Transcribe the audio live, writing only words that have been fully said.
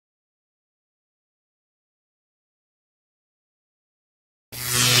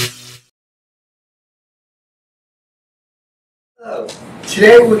Hello.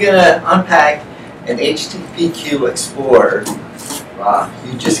 Today we're going to unpack an HDPQ Explorer.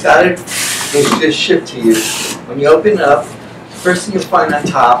 You just got it. It's just shipped to you. When you open it up, first thing you'll find on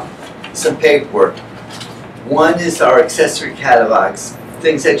top is some paperwork. One is our accessory catalogs,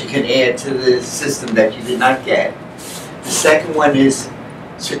 things that you can add to the system that you did not get. The second one is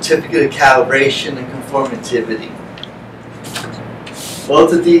certificate of calibration and conformativity.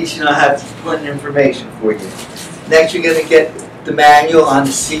 Both of these, have important information for you. Next, you're going to get the manual on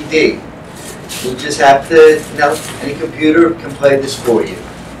the CD. You just have to, any computer can play this for you.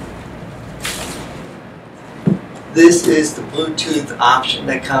 This is the Bluetooth option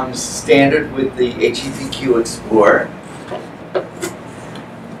that comes standard with the HDPQ Explorer.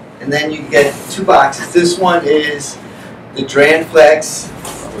 And then you get two boxes. This one is the Dranetz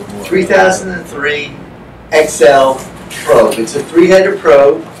HDPQ-XAFlex3KPKG probe. It's a 3-header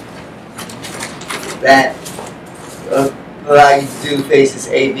probe that allow you to do phases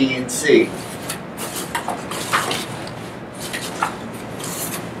A, B, and C.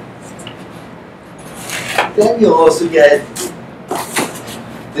 Then you'll also get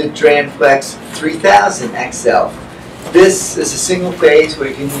the Dranetz HDPQ-XAFlex3KPKG. This is a single phase where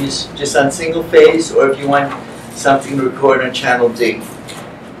you can use just on single phase, or if you want something to record on channel D.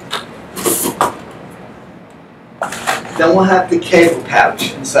 Then we'll have the cable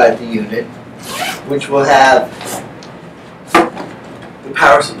pouch inside the unit, which will have the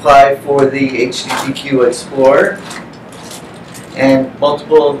power supply for the HDPQ Explorer and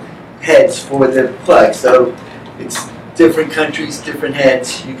multiple heads for the plug. So it's different countries, different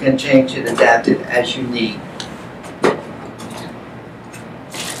heads. You can change it, adapt it as you need.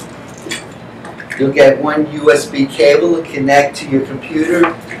 You'll get one USB cable to connect to your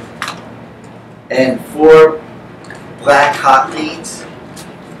computer and 4 black hot leads,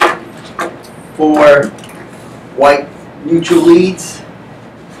 4 white neutral leads,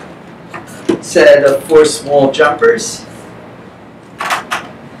 set of 4 small jumpers,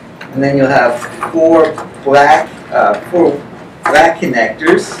 and then you'll have 4 black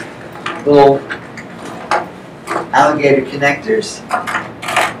connectors, little alligator connectors,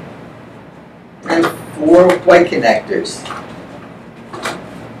 and 4 white connectors.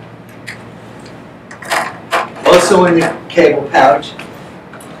 Also in the cable pouch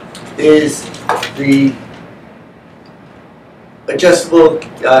is the adjustable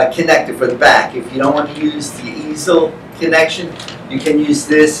connector for the back. If you don't want to use the easel connection, you can use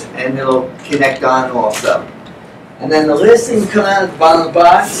this and it'll connect on also. And then the last thing to come out of the bottom of the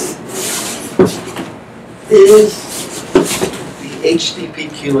box is the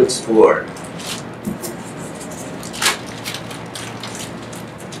HDPQ Explorer.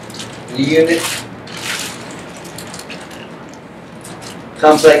 The unit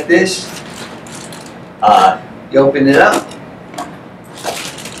comes like this. You open it up.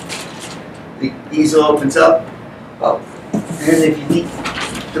 The easel opens up. And if you need,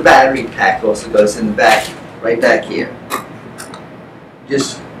 the battery pack also goes in the back, right back here.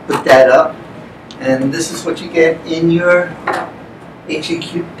 Just put that up, and this is what you get in your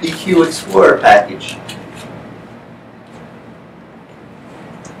HDPQ Explorer package.